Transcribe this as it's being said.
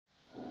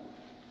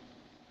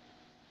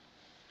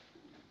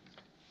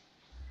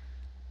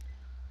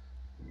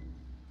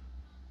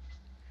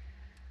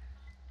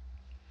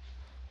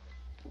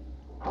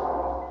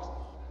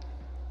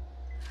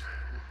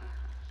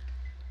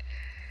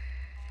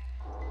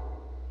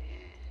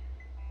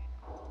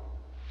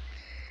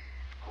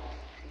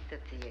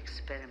The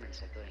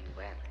experiments are going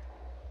well.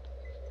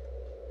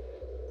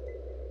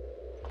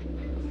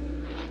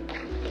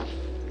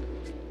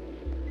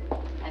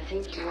 I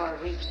think you are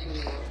reaching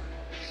your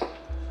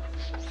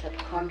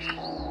subconscious.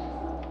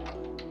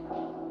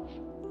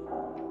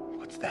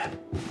 What's that?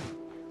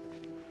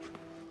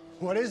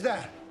 What is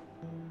that?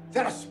 Is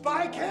that a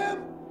spy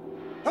cam?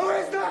 Who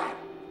is that?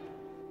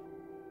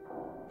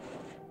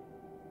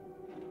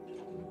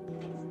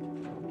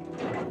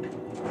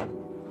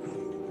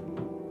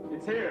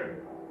 It's here.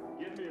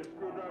 Give me a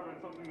screwdriver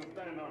and something to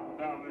stand on from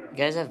down there. You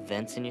guys have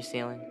vents in your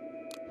ceiling?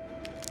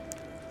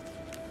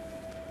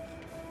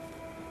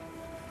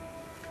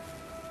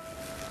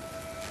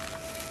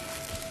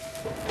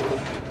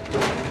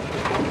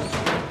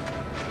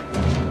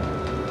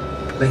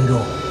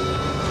 Bingo.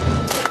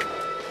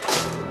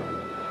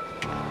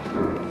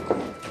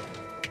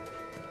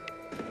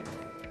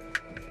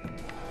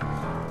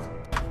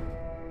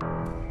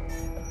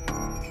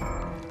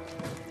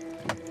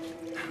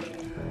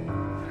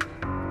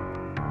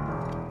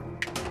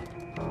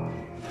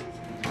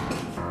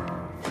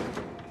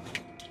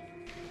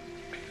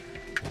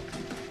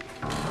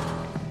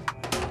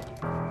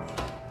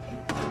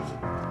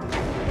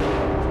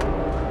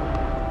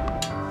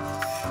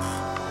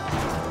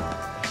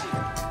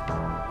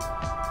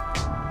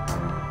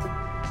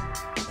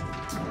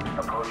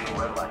 Approaching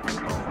red light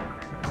control.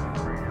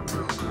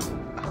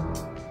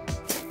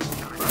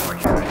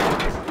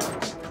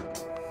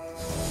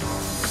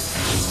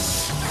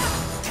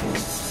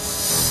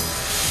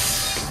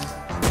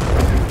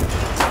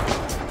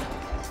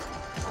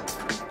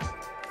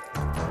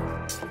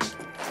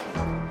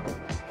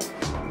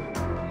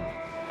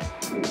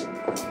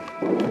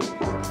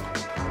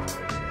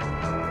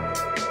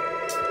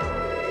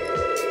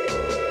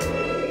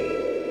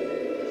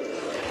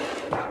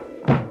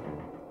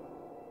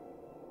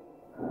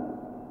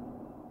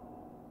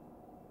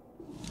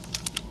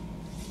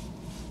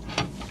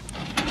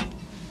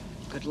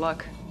 Good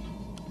luck.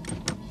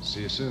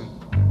 See you soon.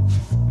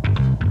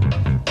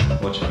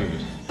 What you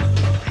figured?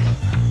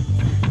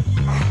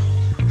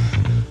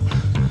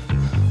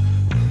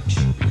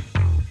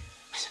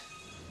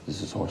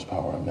 This is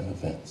horsepower. I'm in the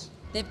vents.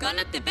 They've gone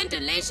up the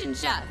ventilation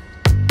shaft.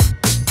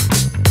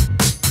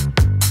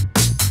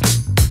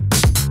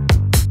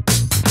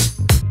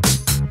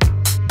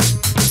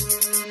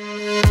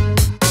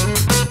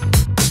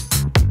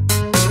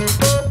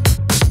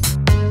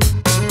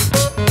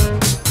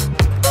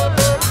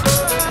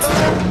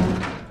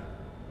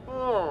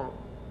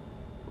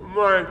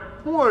 My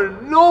poor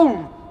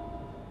nose!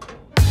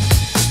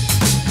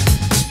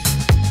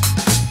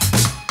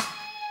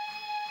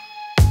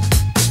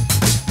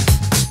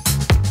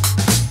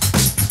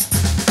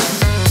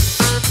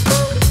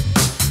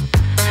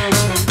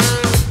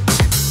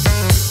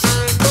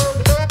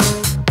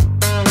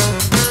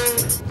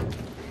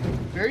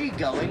 Where are you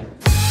going?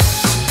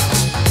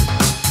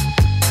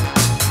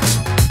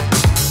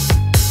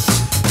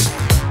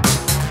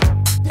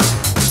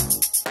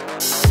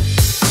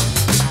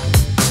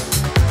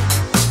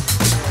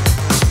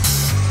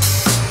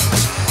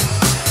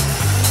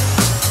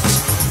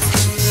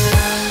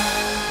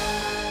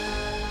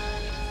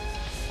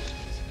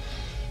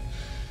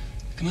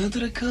 Come out to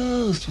the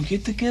coast. We'll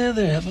get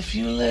together, have a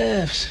few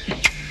laughs.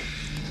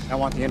 I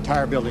want the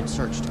entire building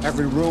searched.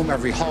 Every room,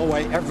 every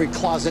hallway, every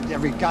closet,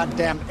 every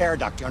goddamn air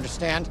duct. You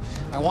understand?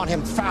 I want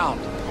him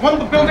found. I want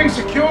the building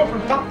secure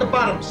from top to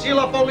bottom. Seal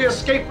up all the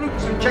escape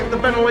routes and check the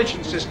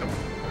ventilation system.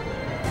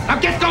 Now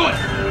get going!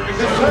 Yes,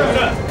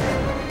 sir.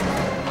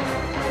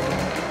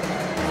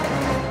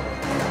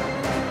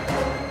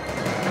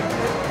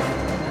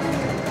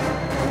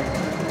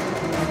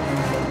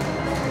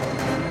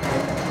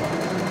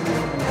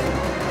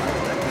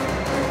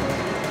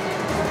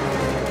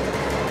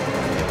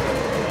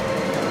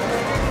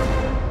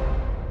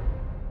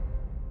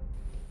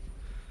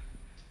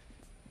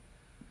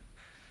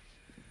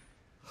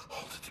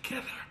 Hold it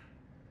together.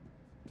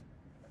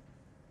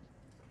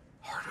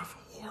 Heart of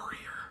a warrior.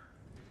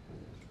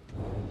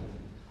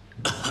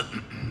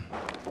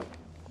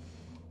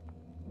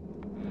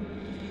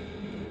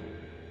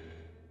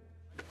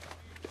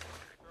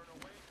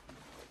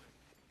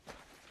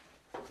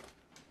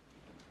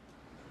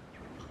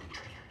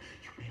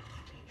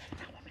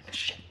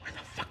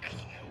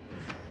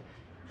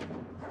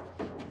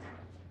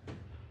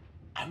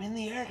 I'm in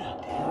the air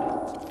duct, dude.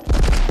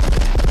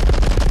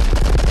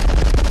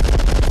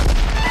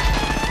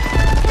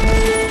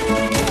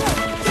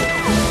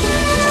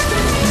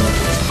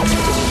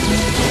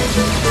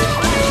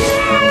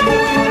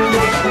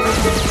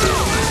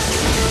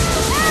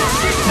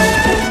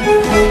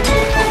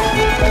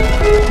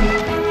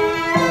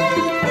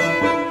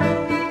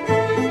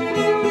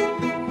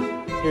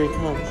 Here he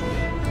comes.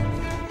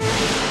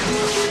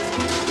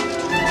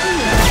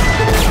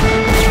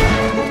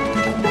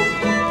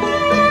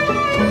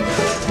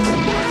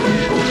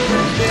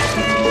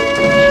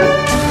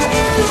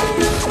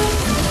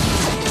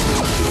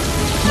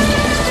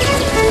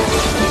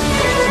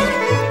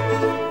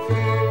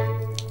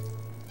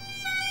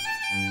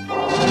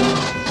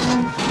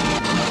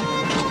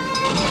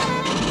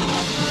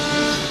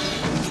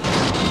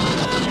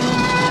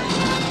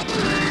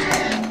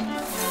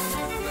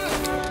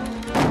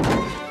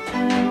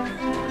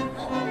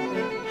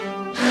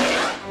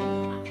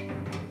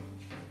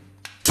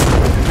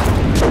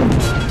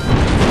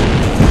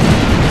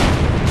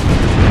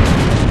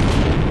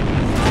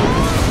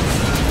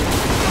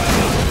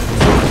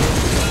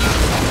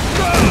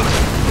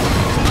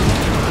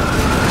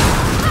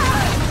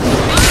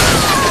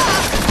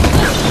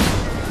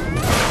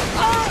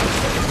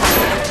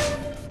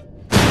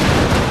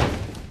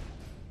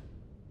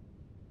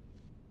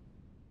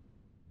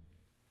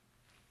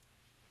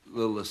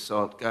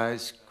 assault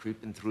guys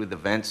creeping through the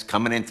vents,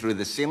 coming in through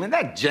the ceiling.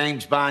 That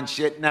James Bond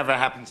shit never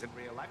happens in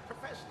real life.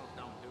 Professionals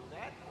don't do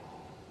that.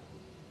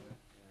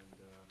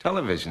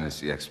 Television is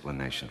the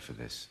explanation for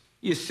this.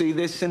 You see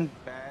this in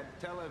bad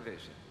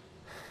television.